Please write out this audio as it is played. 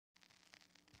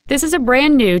This is a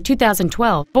brand new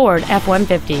 2012 Ford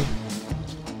F-150.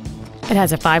 It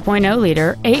has a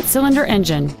 5.0-liter 8-cylinder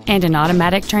engine and an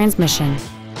automatic transmission.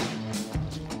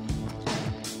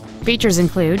 Features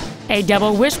include a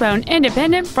double wishbone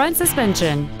independent front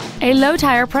suspension, a low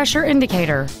tire pressure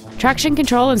indicator, traction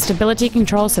control and stability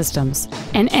control systems,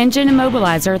 an engine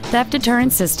immobilizer theft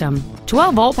deterrent system,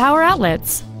 12-volt power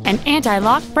outlets, an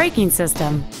anti-lock braking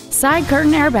system, side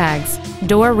curtain airbags,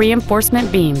 door reinforcement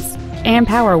beams, and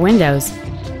power windows.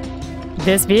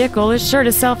 This vehicle is sure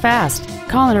to sell fast.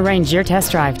 Call and arrange your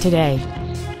test drive today.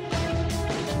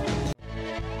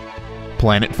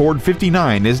 Planet Ford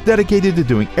 59 is dedicated to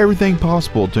doing everything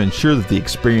possible to ensure that the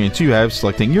experience you have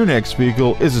selecting your next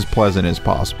vehicle is as pleasant as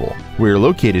possible. We are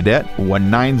located at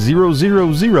 19000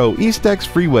 Eastex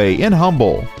Freeway in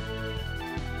Humble.